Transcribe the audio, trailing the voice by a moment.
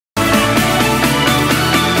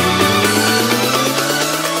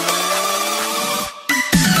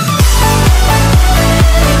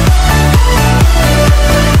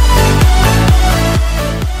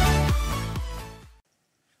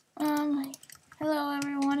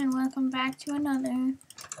back to another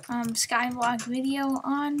Skywalk video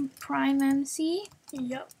on PrimeMC.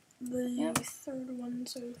 Yep, the third one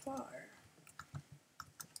so far.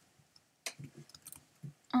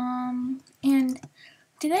 And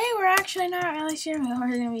today we're actually not really sure what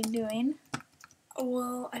we're going to be doing.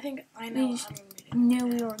 Well, I think I know We what just I'm going to be doing. knew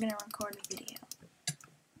we were going to record a video.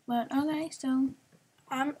 But, okay, so...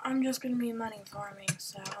 I'm just going to be money farming,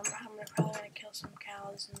 so I'm probably going to kill some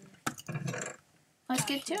cows and... Let's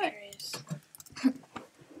get to it. trees.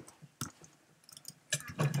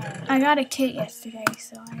 I got a kit yesterday,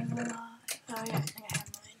 so I have a lot. Oh yeah, I think I have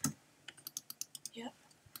mine. Yep.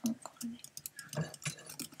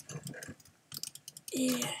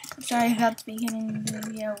 Yeah. Sorry about the beginning of the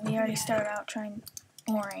video. We already started out trying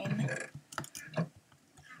boring.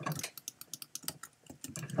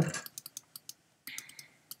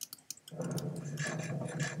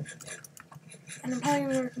 And I'm probably going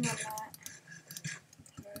to be working on that.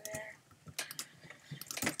 Over there.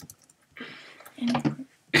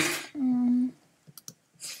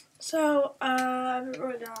 So, I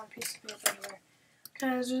wrote down a piece of paper here.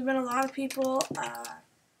 Because there's been a lot of people,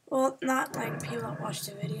 well, not like people that watch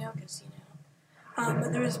the video, because, you know,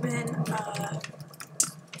 but there's been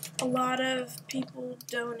a lot of people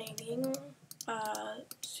donating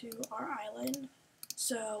to our island.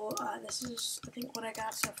 So, this is, I think, what I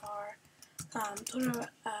got so far.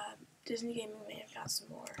 Disney Gaming may have got some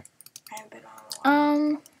more. I haven't been on a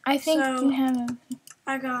while. I think So, you have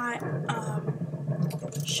I got,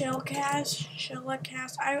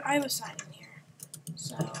 Shellcast. I have a sign in here.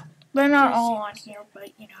 So, they're not all on here,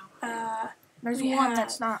 but you know. There's we one have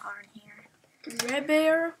that's not on here. Red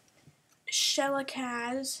Bear,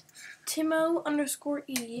 Shellcast,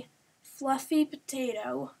 Timo_E, Fluffy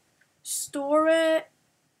Potato, Store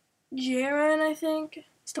Jaren, I think.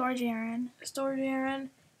 Store Jaren,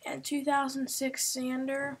 and 2006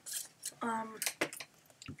 Sander.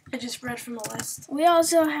 I just read from the list. We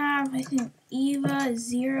also have, I think,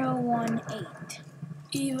 Eva018.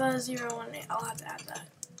 Eva018. I'll have to add that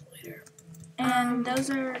later. And those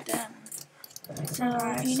are done. So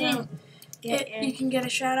if you didn't get you can get a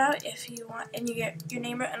shout out if you want, and you get your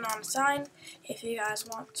name written on a sign if you guys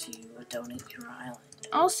want to donate to our island.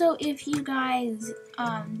 Also, if you guys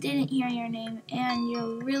didn't hear your name and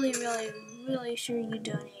you're really sure you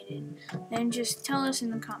donated, then just tell us in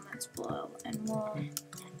the comments below, and we'll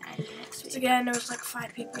add you next week. So again, there was like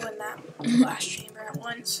 5 people in that last chamber at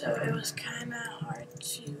once, so it was kind of hard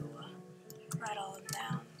to write all of them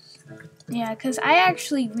down. Yeah, because I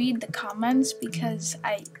actually read the comments because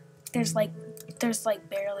there's like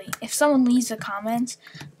barely, if someone leaves a comment,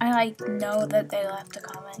 I know that they left a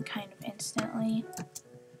comment kind of instantly,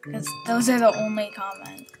 because those are the only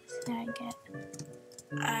comments that I get.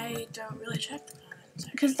 I don't really check the comments.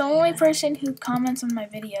 Because the only person who comments on my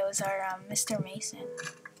videos are Mr. Mason.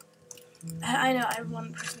 I know, I have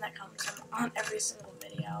one person that comments on every single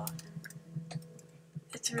video.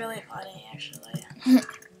 It's really funny, actually.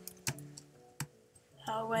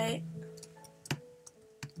 Oh, wait.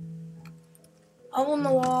 Hole in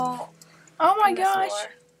the wall. Oh my gosh.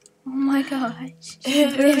 Oh my gosh.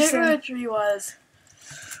 Whatever the tree was.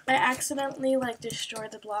 I accidentally,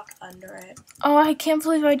 destroyed the block under it. Oh, I can't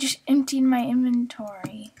believe I just emptied my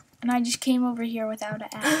inventory. And I just came over here without an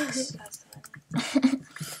axe. That's funny.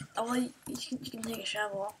 Oh, well, you can take a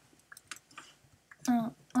shovel.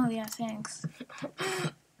 Oh yeah, thanks.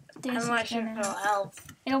 I'm not sure if it'll help.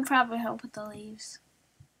 It'll probably help with the leaves.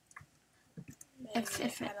 Maybe,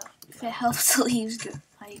 If it helps the leaves, good.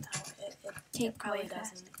 It probably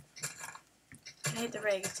doesn't. I hate the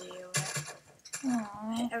regular you.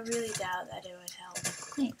 Aww. I really doubt that it would help.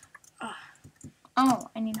 Wait. Oh,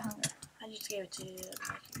 I need hunger. I just gave it to you to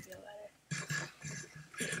make you feel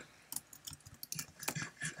better.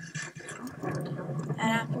 An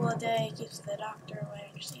apple a day keeps the doctor away.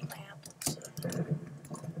 I just eat my apples. So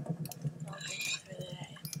I'll for the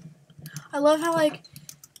day. I love how,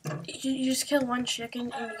 you just kill one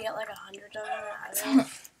chicken and you get, 100 of them.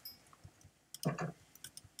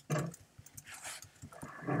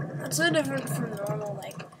 That's so different from normal,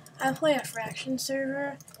 I play a fraction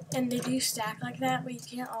server, and they do stack like that, but you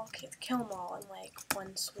can't all kill them all in,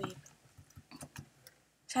 one sweep.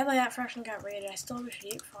 Sadly, that fraction got raided. I still have a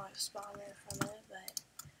sheep spawner from it, but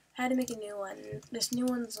I had to make a new one. This new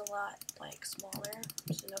one's a lot, smaller,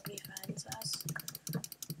 so nobody finds us.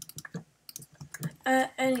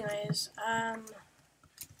 Anyways,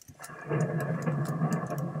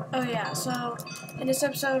 oh yeah, so, in this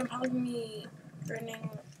episode, I'm probably going to be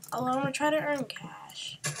earning, although I'm going to try to earn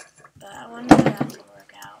cash, but I wonder if that will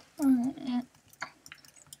work out.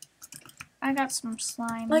 I got some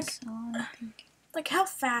slime, so I think. Like, how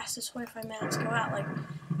fast does 25 minutes go out? Like,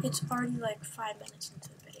 it's already like 5 minutes into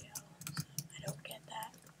the video. So I don't get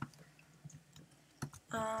that.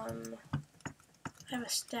 I have a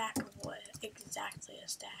stack of wood. Exactly a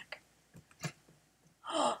stack.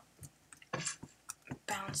 Oh!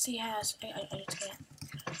 Bouncy has. I just can't.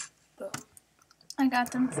 Boom. I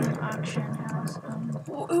got them from the auction house.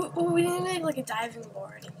 Ooh, we need to make like a diving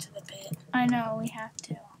board into the pit. I know, we have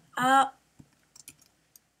to. I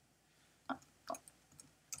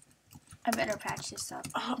better patch this up.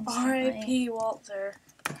 R.I.P. Walter.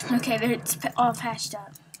 Okay, it's all patched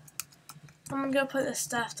up. I'm gonna go put this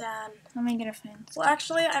stuff down. Let me get a fence. Well,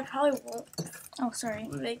 actually, I probably won't. Oh, sorry.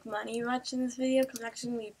 Make money much in this video because I'm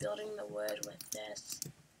actually gonna be building the wood with this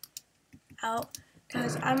out.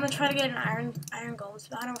 Because I'm gonna try to get an iron golem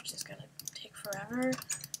spawner, which is gonna take forever.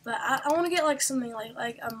 But I want to get like something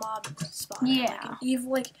like a mob spawner. Yeah. Like an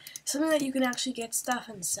evil, like something that you can actually get stuff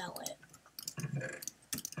and sell it.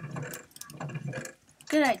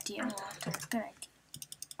 Good idea, Walter. Good idea.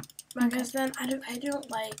 Because then I don't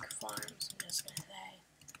like farms. I'm just gonna say.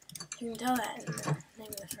 You can tell that in the name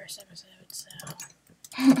of the first episode. So.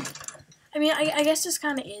 I mean, I guess this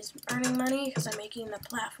kind of is earning money because I'm making the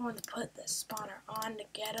platform to put the spawner on to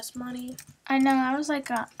get us money. I know. I was you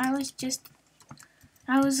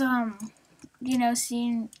know, I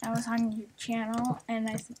was on your channel and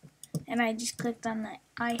I just clicked on the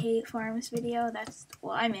I Hate Farms video.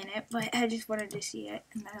 Well, I'm in it, but I just wanted to see it,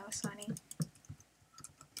 and that was funny.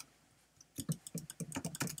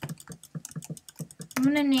 I'm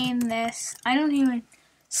gonna name this. I don't even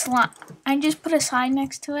slime. I just put a sign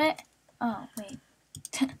next to it. Oh wait.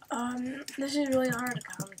 This is really hard to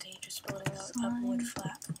commentate. Just building a wood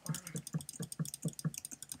platform.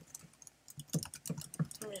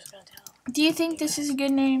 I'm just gonna tell. Do you think this is a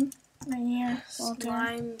good name right here, Walter?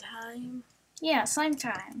 Slime time. Yeah, slime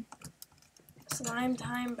time. Slime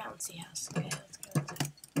time bouncy house. Okay, let's go with that.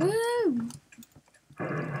 Woo!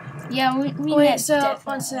 Yeah, we wait, so,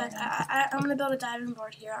 one sec. I'm gonna build a diving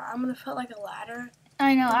board here. I'm gonna put like a ladder.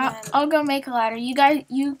 I know. I'll go make a ladder.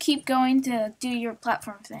 You keep going to do your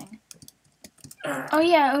platform thing. Oh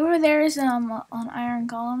yeah, over there is an iron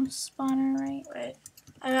golem spawner, right? Wait,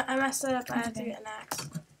 I messed it up. I have to get an axe.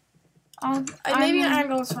 I'm Maybe an iron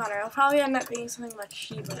golem spawner. It'll probably end up being something much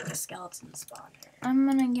cheaper, like a skeleton spawner. I'm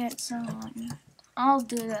gonna get some. I'll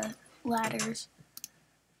do the ladders.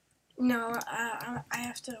 No, I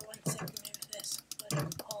have to 1 second move this wooden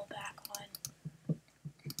pull back one.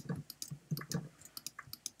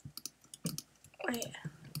 Wait.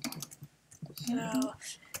 So,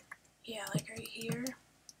 yeah, like right here.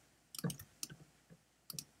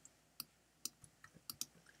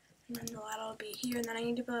 And then the ladder will be here, and then I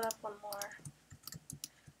need to build up one more.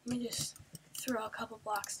 Let me just throw a couple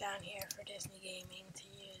blocks down here for Disney Gaming to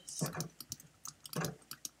use.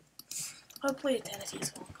 Hopefully the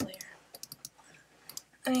tendencies won't clear.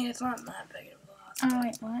 I mean, it's not that big of a loss. Oh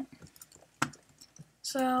wait, what?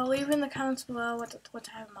 So leave in the comments below what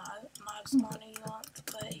type of mod spawner you want to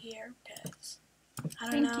put here, because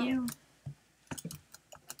I don't know. Thank you.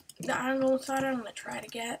 The iron golem spawner I'm gonna try to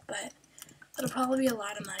get, but it'll probably be a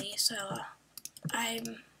lot of money. So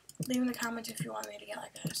leave in the comments if you want me to get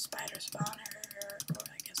like a spider spawner or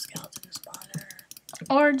like a skeleton spawner,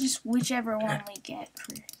 or just whichever one we get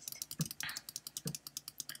first.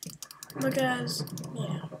 Because,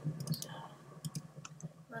 yeah, so,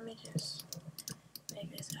 let me just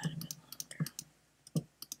make this out a bit longer.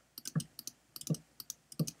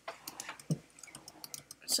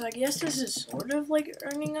 So I guess this is sort of like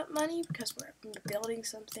earning up money because we're building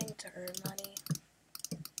something to earn money.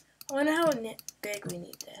 I wonder how big we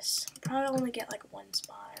need this. We'll probably only get like one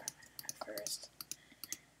spawner at first.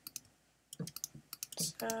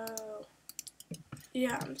 So,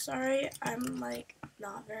 yeah, I'm sorry, I'm like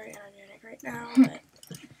not very energetic right now, but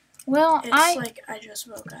well, it's like I just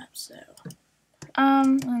woke up, so.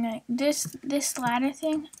 Okay, this ladder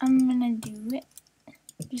thing, I'm gonna do it.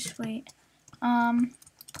 Just wait. If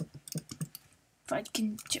I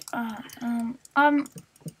can,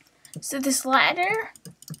 so this ladder,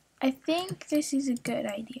 I think this is a good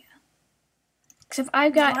idea. Cause if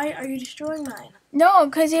I've got. Why are you destroying mine? No,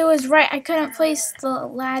 cause it was right. I couldn't place the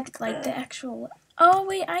like the actual. Oh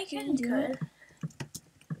wait, I can do it.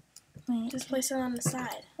 Wait. Just place it on the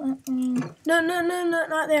side. No,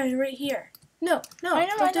 not there. Right here. No. I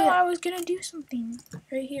know. I was gonna do something.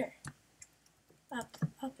 Right here. Up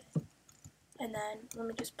it. And then let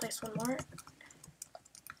me just place one more.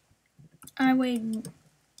 I may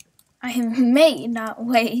not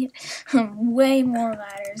wait. Way more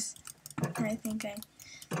ladders than I think I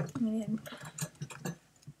needed.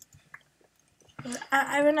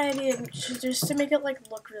 I have an idea just to make it like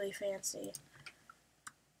look really fancy.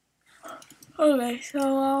 Okay,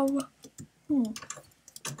 so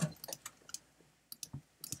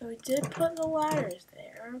So we did put the ladders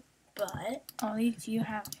there, but oh, these you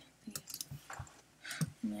have these.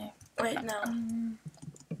 Yeah. wait, no.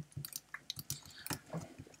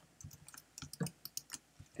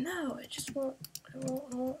 No, it just won't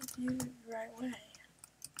do the right way.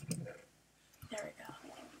 There we go.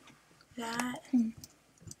 That.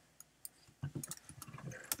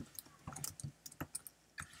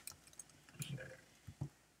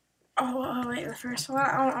 Oh, wait, the first one,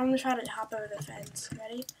 I'm gonna try to hop over the fence.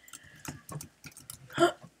 Ready?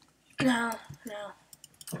 No,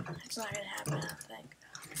 it's not gonna happen, I don't think.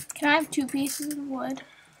 Can I have 2 pieces of wood?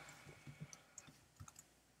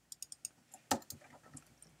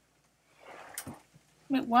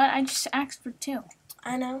 Wait, what? I just asked for 2.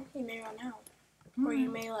 I know, you may run out. Or you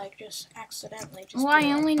may, like, just accidentally just well,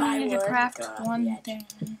 I only needed to craft one thing.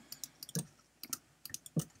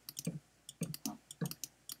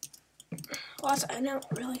 Plus, I don't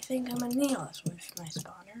really think I'm gonna need all this wood for my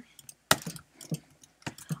spawner.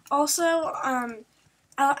 Also, I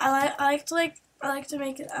like to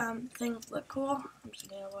make things look cool. I'm just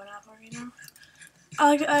gonna go an apple right now.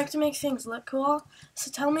 I like to make things look cool.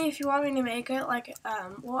 So tell me if you want me to make it like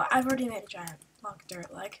well, I've already made a giant block of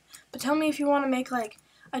dirt, like, but tell me if you want to make like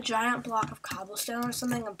a giant block of cobblestone or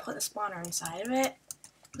something and put a spawner inside of it.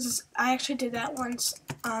 Because I actually did that once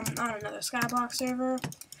on another Skyblock server,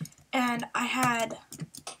 and I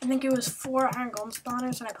think it was 4 iron golem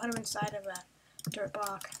spawners, and I put them inside of a dirt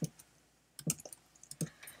block.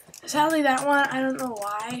 Sadly, that one, I don't know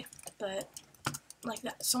why, but like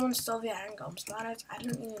that, someone stole the iron golem spawners. I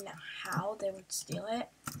don't even know how they would steal it.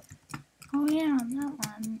 Oh yeah, that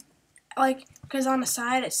one. Like, because on the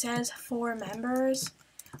side it says 4 members,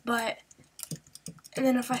 but, and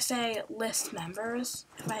then if I say list members,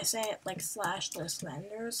 if I say it like /list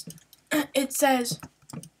members, it says,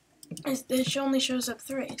 it only shows up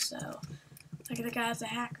 3, so, like the guy's a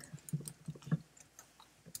hacker.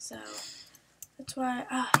 So, that's why,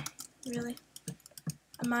 really?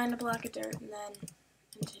 I mined a block of dirt and then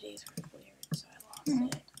into these were cleared, so I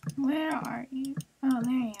lost it. Where are you? Oh,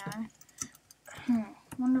 there you are.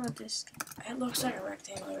 Wonder what this. It looks like a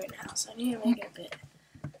rectangle right now, so I need to make it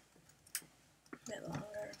a bit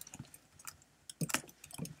longer.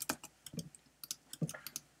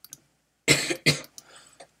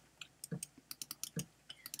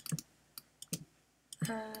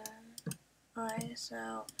 Alright,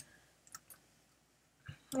 so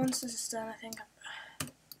once this is done, I think I'll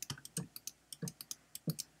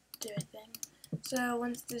do a thing. So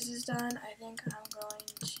once this is done, I think I'm going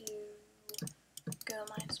to go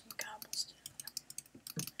mine some cobblestone.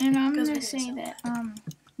 And I'm gonna say that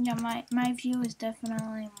yeah, my view is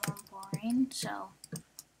definitely more boring. So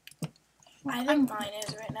I think mine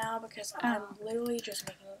is right now because I'm literally just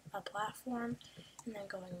making a platform and then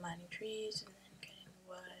going mining trees and then getting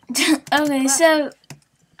wood. Okay, so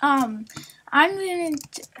I'm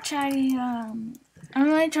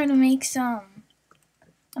gonna try to make some.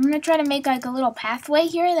 I'm gonna try to make like a little pathway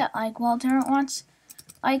here that like Walter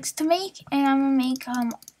likes to make, and I'm gonna make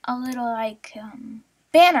a little like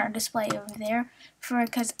banner display over there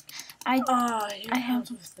because I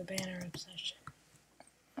have with the banner obsession.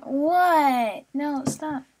 What? No,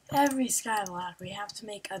 stop. Every Skyblock we have to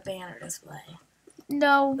make a banner display.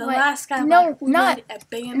 No, the last Skyblock we made a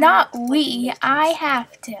banner. Not we. I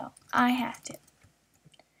have to.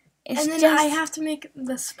 It's and then just, I have to make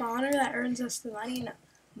the spawner that earns us the money. No,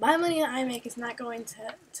 my money that I make is not going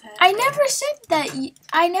to I never said that.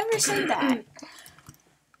 I never said that.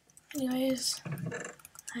 Anyways,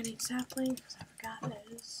 I need saplings because I forgot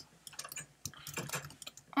those.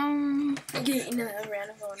 I get eaten a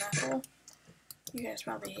random golden apple. You guys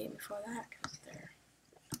probably hate me for that because they're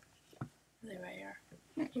really rare.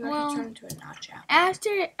 You might turn into a notch apple.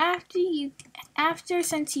 After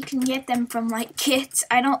since you can get them from like kits,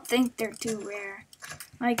 I don't think they're too rare.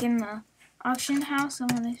 Like in the auction house, I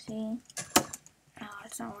want to see. Oh,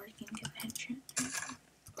 it's not working.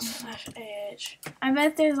 I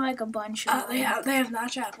bet there's like a bunch of they have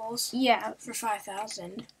notch apples. Yeah, for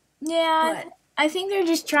 5,000. Yeah, but I think they're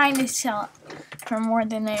just trying to sell it for more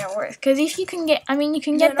than they are worth. Because if you can get, you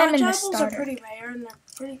can get them in the starter. Notch apples are pretty rare and they're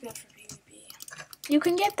pretty good for PvP. You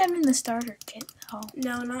can get them in the starter kit, though.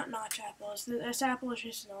 No, not notch apples. This apple is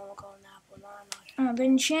just a normal golden apple, not a notch apple. The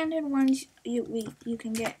enchanted ones you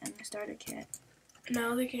can get in the starter kit.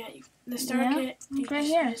 No, they can't. The starter kit, you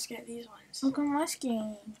just get these ones. Look on Musky.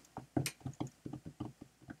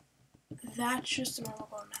 That's just a normal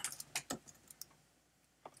golden apple.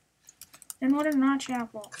 Then what are notch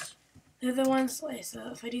apples? They're the ones, like,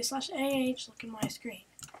 so if I do /AH, look in my screen.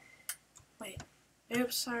 Wait.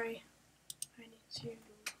 Oops, sorry. I need to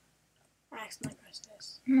accidentally press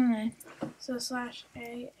this. Alright. So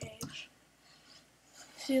 /AH.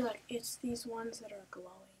 See, like, it's these ones that are glowing.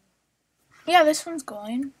 Yeah, this one's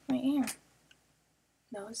glowing right here.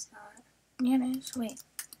 No, it's not. Yeah, it is. Wait.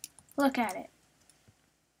 Look at it.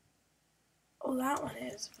 Oh, that one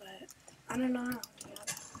is, but I don't know how to do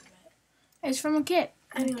that one. It's from a kit.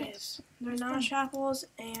 Anyways, they're notch apples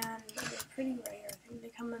and they're pretty rare. I think they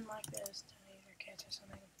come in like this. They're kits or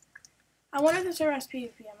something. I wonder if there's a recipe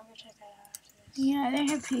PvP. I'm gonna check that out after this. Yeah, they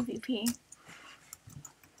have PvP.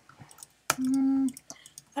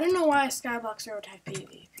 I don't know why Skyblock server type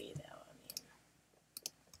PvP though. I mean,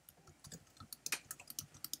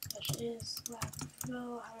 which is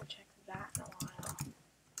level. I haven't checked that in a while.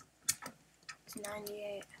 It's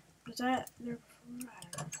 98. Was that there before? I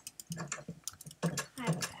don't know. I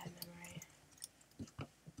have a bad memory.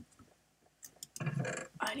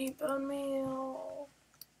 I need bone meal.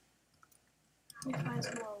 Let me find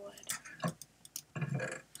some more wood.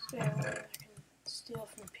 Spare wood I can steal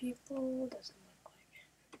from people. Doesn't look like it.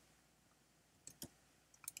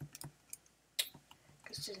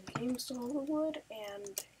 Because the game stole the wood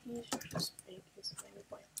and he's just making something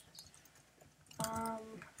pointless.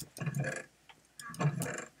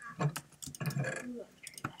 Ooh, let me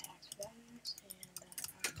trade that axe for that axe and that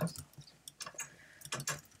axe.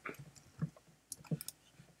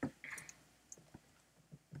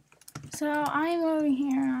 So I'm over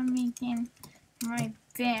here. I'm making my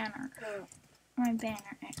banner. Oh, My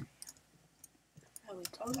banner area. that we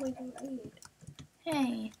totally don't need.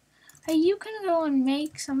 Hey, you can go and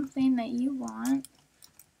make something that you want.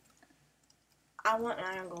 I want an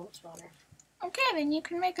iron golem spawner. Okay, then you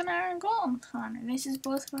can make an iron golem spawner. This is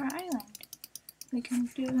both for our island. We can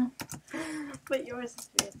do. But yours is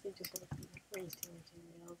basically just going to be wasting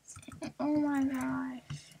materials. Oh my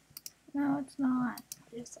gosh. No, it's not.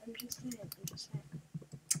 Yes, I'm just saying.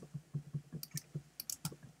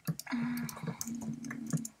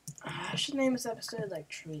 I should name this episode like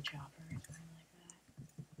Tree Chopper or something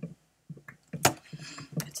like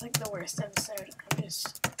that. It's like the worst episode. I'm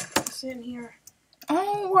just sitting here.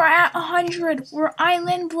 Oh, we're at 100. We're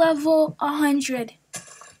island level 100.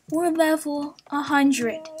 We're level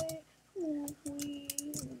 100.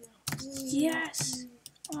 Yes.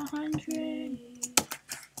 100.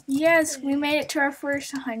 Yes, we made it to our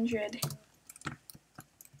first 100.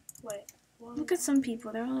 Wait. What? Look at some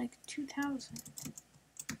people. They're like 2,000.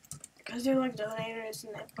 Because they're like donators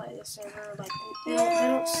and they play the server. Like they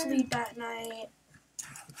don't sleep at night.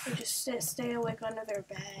 They just stay awake under their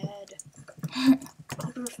bed.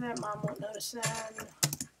 Hoping for their mom won't notice them.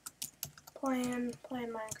 Playing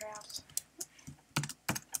Minecraft.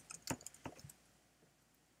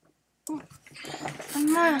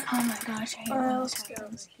 I'm not. Oh my gosh, I hate when this Let's go.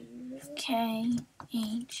 happens. K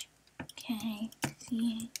H K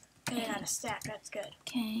C Okay, I got a stack. That's good.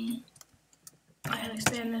 K. I can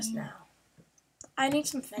expand this now. I need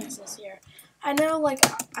some fences here. I know, like,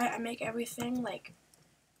 I make everything, like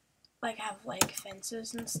have, like,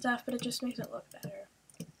 fences and stuff, but it just makes it look better.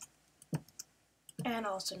 And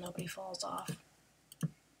also, nobody falls off.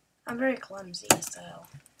 I'm very clumsy, so...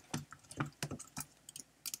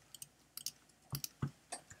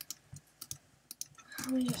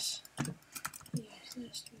 Let me just use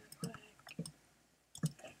this real quick.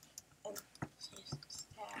 And use the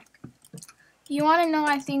stack. You want to know,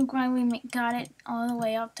 I think, why we got it all the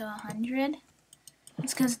way up to 100?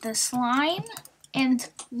 It's because the slime, and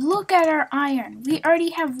look at our iron. We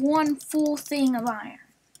already have one full thing of iron.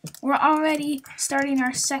 We're already starting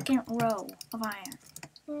our second row of iron.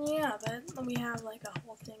 Yeah, but we have, like, a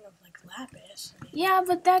whole thing of, like, lapis. Yeah,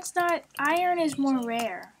 but that's not... Iron is more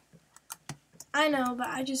rare. I know, but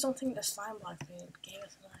I just don't think the slime block thing gave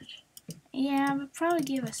us much. Yeah, but probably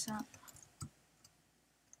give us some.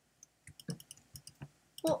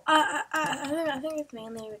 Well, I think it's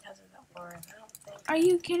mainly because of the aura. I don't think. Are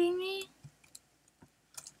you kidding me?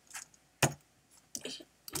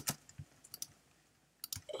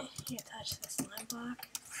 You touch the slime block.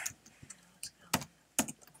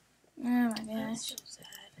 Oh my That's gosh. so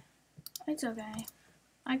sad. It's okay.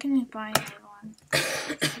 I can buy another one.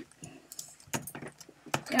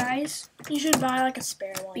 Guys, You should buy like a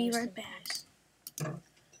spare one. be just right in back. case.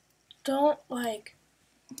 Don't like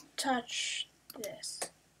touch this.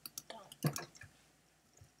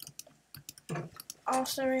 Don't.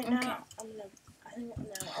 Also, right now, I'm gonna. I think no.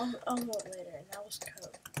 I'll vote later. And that was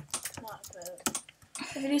code, not vote.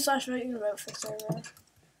 If you do /vote, you can vote for the server.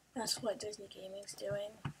 That's what Disney Gaming's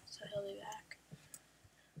doing. So he'll be back.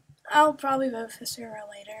 I'll probably vote for sooner or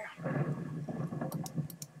later.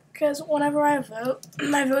 Because whenever I vote,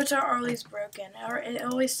 my votes are always broken. Or it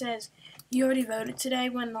always says, you already voted today,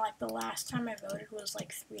 when like the last time I voted was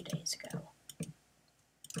like 3 days ago.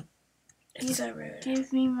 It's so rude.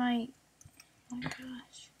 Give me my... Oh my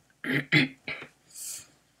gosh.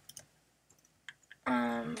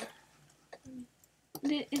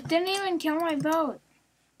 It didn't even count my vote.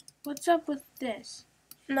 What's up with this?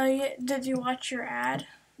 No, did you watch your ad?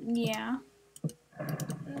 Yeah.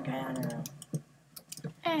 Okay, I don't know.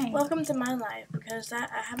 Hey. Welcome to my life, because that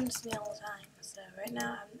happens to me all the time. So right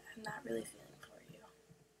now, I'm not really feeling for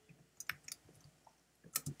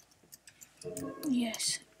you.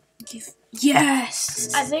 Yes.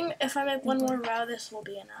 Yes! I think if I make one more row, this will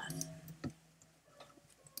be enough.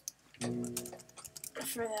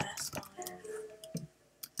 For the spawner.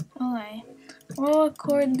 Okay. We'll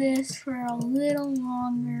record this for a little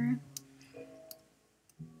longer.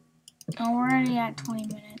 Oh, we're already at 20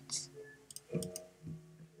 minutes.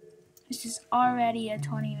 This is already a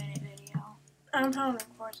 20-minute video. I'm probably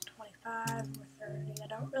record to 25 or 30. I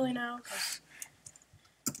don't really know, because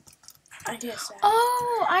I get sad.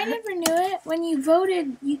 Oh, I never knew it. When you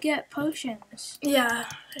voted, you get potions. Yeah,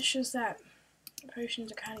 it's just that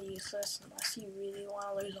potions are kind of useless unless you really want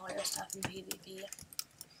to lose all your stuff in PvP.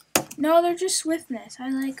 No, they're just swiftness. I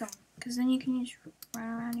like them. Because then you can just run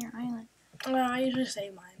around your island. Well, I usually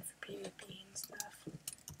save mine for PvP and stuff.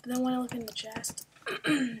 But then when I look in the chest,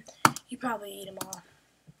 you probably eat them all.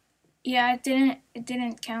 Yeah, it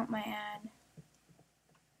didn't count my ad.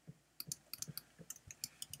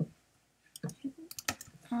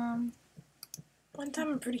 One time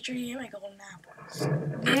I'm pretty sure you ate my golden apples.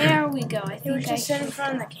 There we go. I He think was just sitting in should-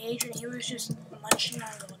 front of the cage and he was just munching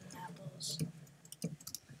on golden apples.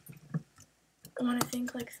 I want to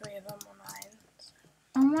think like 3 of them were mine. So.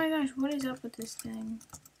 Oh my gosh, what is up with this thing?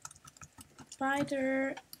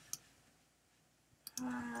 Spider.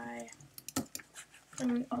 Hi.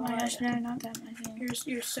 Oh my gosh, no, not that much.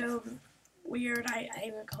 You're so weird. I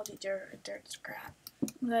even called you dirt's crap.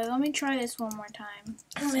 Okay, let me try this one more time.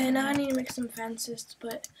 Oh man, now I need to make some fences to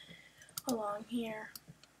put along here.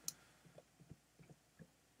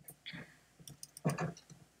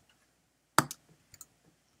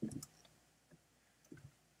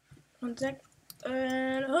 One sec.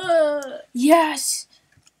 And Yes!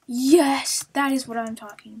 Yes! That is what I'm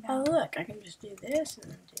talking oh about. look, I can just do this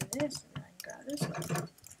and then do this and then grab this one.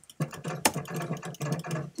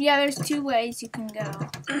 Yeah, there's 2 ways you can go.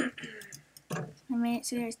 I made it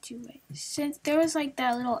so there's 2 ways. Since there was like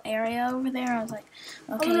that little area over there, I was like,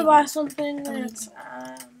 okay. I'm gonna buy something that's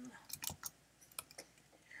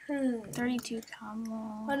 32 combo.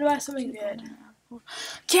 I'm gonna buy something good.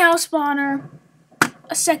 Cow spawner!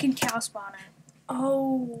 A second cow spawner.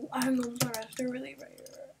 Oh, I'm the rest. They're really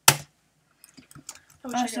rare.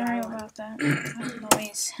 Oh, sorry about that. That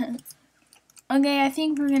noise. Okay, I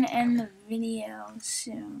think we're gonna end the video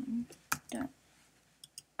soon. Done.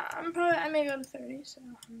 I may go to 30, so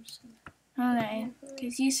I'm just gonna. Okay,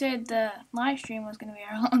 because you said the live stream was gonna be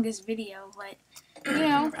our longest video, but you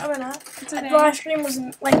know, probably not. it's okay. The live stream was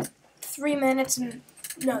like 3 minutes and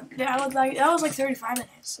no, that was like 35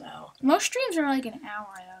 minutes. So Most streams are like an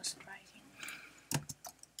hour. That was surprising.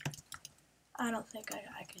 I don't think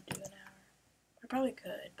I could do an hour. I probably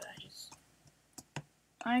could, but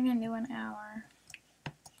I'm gonna do an hour.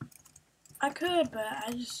 I could, but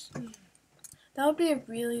that would be a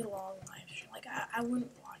really long live stream. Like I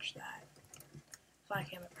wouldn't watch that if I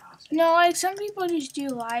came across it. No, like some people just do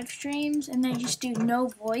live streams and they just do no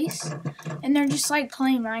voice, and they're just like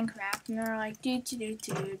playing Minecraft, and they're like doing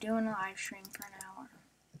a live stream for an hour,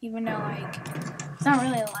 even though like it's not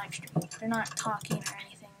really a live stream. They're not talking or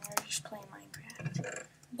anything. They're just playing Minecraft.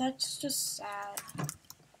 That's just sad.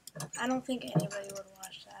 I don't think anybody would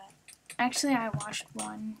watch that. Actually, I watched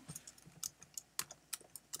one.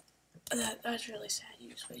 That's really sad. You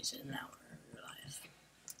just wasted an hour of your life.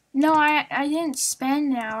 No, I didn't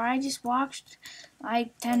spend an hour. I just watched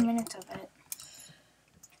like 10 minutes of it.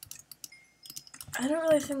 I don't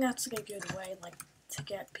really think that's like a good way, like, to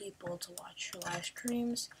get people to watch your live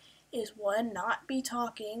streams. Is 1, not be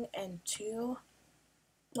talking, and 2,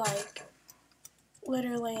 like,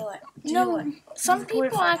 literally, like, Some record it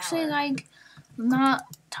people for an actually hour. like not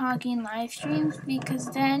talking live streams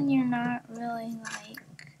because then you're not really like,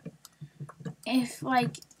 if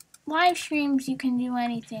like live streams you can do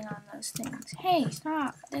anything on those things. Hey,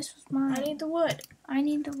 stop. This was mine. I need the wood. I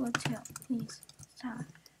need the wood too. Please, stop.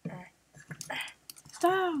 Alright.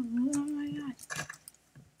 Stop. Oh my god.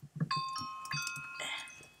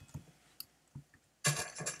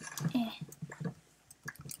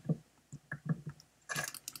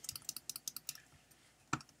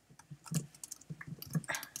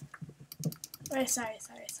 Wait, sorry.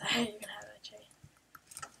 You can have a tree.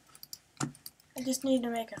 I just need to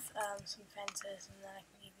make some fences, and then I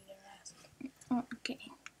can give you the rest. Okay.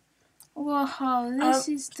 Whoa, this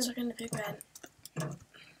is the... Look in the big bed.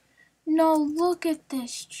 No, look at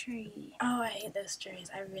this tree. Oh, I hate those trees.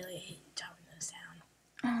 I really hate chopping those down.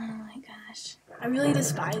 Oh my gosh. I really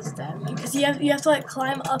despise them because you have to like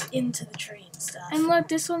climb up into the tree and stuff. And look,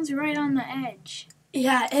 this one's right on the edge.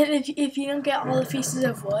 Yeah, and if you don't get all the pieces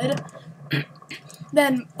of wood,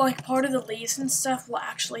 then like part of the leaves and stuff will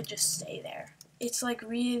actually just stay there. It's like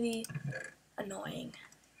really annoying.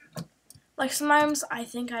 Like sometimes I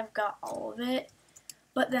think I've got all of it,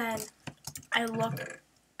 but then I look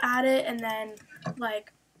at it and then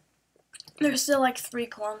like there's still like 3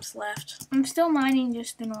 clumps left. I'm still mining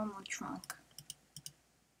just the normal trunk.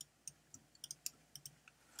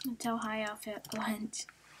 That's how high off it went.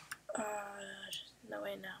 No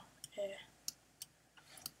way now. Okay.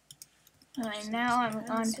 Alright, now I'm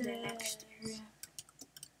on to the next area.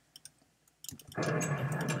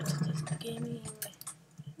 Gaming.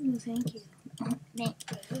 Oh, thank you. Thank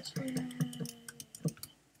you. This way.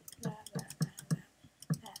 Like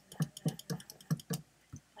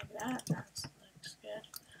that. That looks good.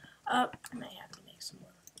 I might have to make some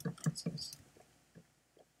more fences.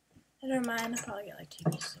 Never mind. I'll probably get like 2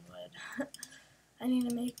 pieces of wood. I need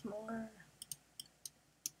to make more.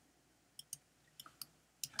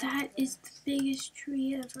 That is the biggest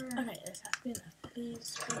tree ever. Okay, this has to be enough.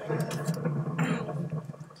 Please be enough.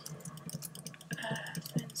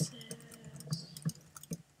 Fences.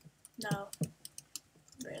 No.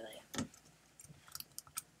 Really.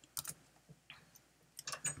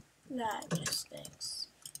 That just stinks.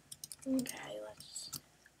 Okay, let's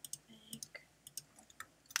make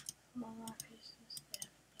more pieces.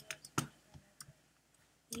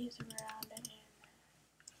 These around it.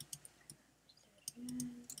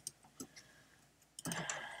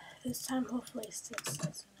 This time, hopefully, 6 is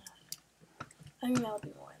enough. I think that'll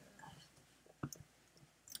be more than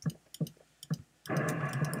enough.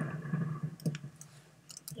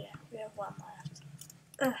 Yeah, we have 1 left.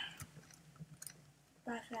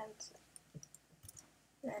 Bye, friends.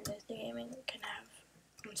 And Disney Gaming can have.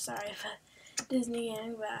 I'm sorry for Disney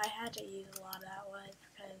Gaming, but I had to use a lot of that wood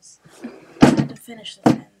because I had to finish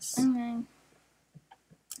the fence. Okay.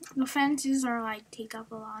 The fences are like take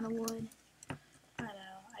up a lot of wood. I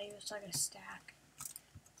know. I used like a stack.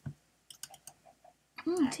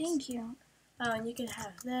 Nice. Thank you. Oh, and you can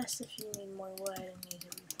have this if you need more wood and need to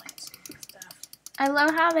replace stuff. I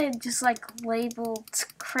love how they just like labeled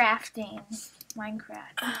crafting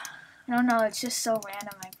Minecraft. I don't know, it's just so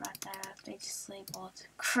random I brought that up. They just labeled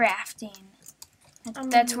crafting.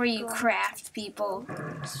 That's where you craft, people.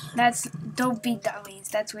 Don't be dummies.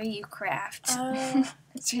 That's where you craft.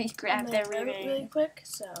 That's where you craft everything. Really quick,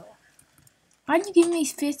 so. Why'd you give me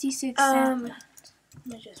 56 cents? Let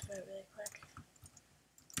me just put it really quick.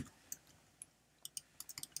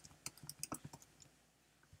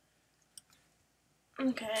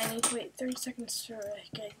 Okay, I need to wait 30 seconds to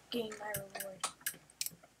gain my reward.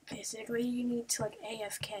 Basically, you need to like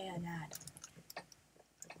AFK an ad.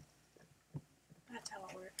 That's how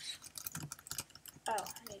it works. Oh,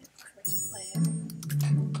 I need to first play it.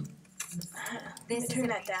 Let me turn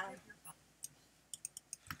that down.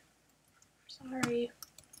 Sorry.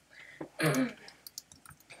 That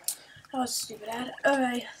was a stupid ad.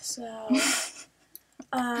 Okay, so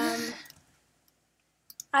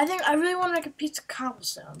I think I really want to make a piece of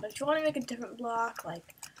cobblestone, but if you want to make a different block,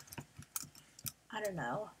 like I don't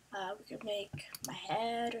know, we could make my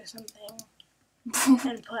head or something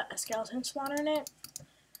and put a skeleton spawner in it.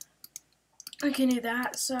 We can do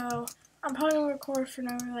that. So I'm probably gonna record for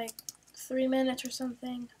another like 3 minutes or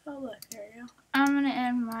something. Oh look, there you go. I'm gonna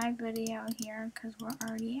end my video here because we're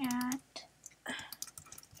already at.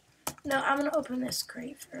 No, I'm gonna open this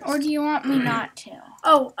crate first. Or do you want me not to?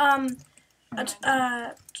 Oh,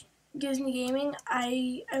 Disney Gaming.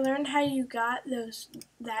 I learned how you got the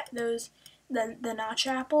notch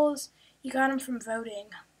apples. You got them from voting.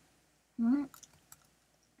 Mm-hmm.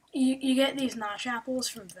 You get these notch apples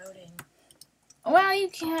from voting. Well, you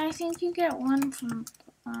can. I think you get one from.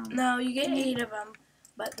 No, you get 8 of them,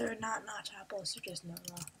 but they're not notch apples. They're just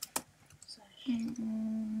normal.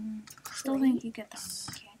 Still think you get them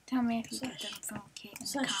from Kate. Tell me if you get them from Kate in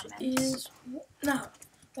the comments. No.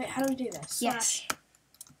 Wait, how do we do this? Yes.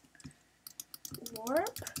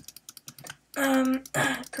 Warp.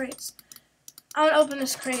 Crates. I'm gonna open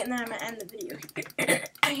this crate and then I'm gonna end the video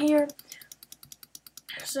here.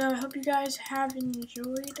 So I hope you guys have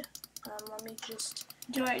enjoyed. Let me just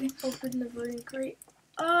open the voting crate.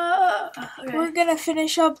 Okay. We're gonna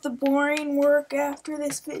finish up the boring work after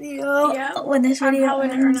this video. Yeah, When this video I'm probably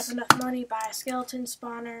gonna earn ends. enough money, buy a skeleton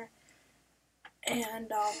spawner,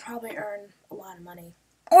 and I'll probably earn a lot of money.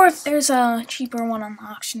 Or if there's a cheaper one on the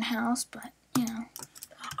auction house, but you know.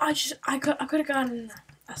 I could have gotten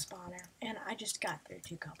a spawner, and I just got through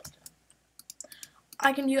 2 cobblestone.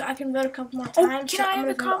 I can vote a couple more times. Can I have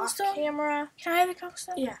the vote off cobblestone? camera. Can I have the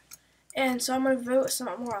cobblestone? Yeah. And so I'm gonna vote some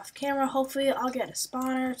more off camera. Hopefully, I'll get a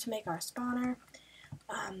spawner to make our spawner.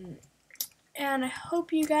 And I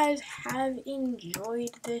hope you guys have enjoyed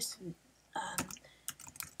this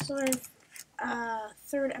sort of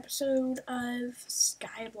 3rd episode of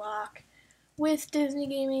Skyblock with Disney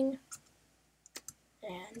Gaming.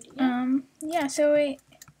 And yeah. So wait.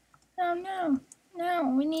 Oh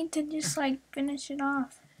no, we need to just like finish it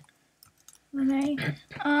off. Okay.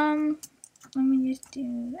 Let me just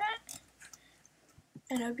do that.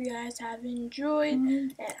 And I hope you guys have enjoyed,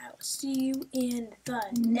 and I will see you in the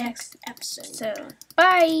next episode. So,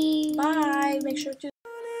 bye. Bye. Make sure to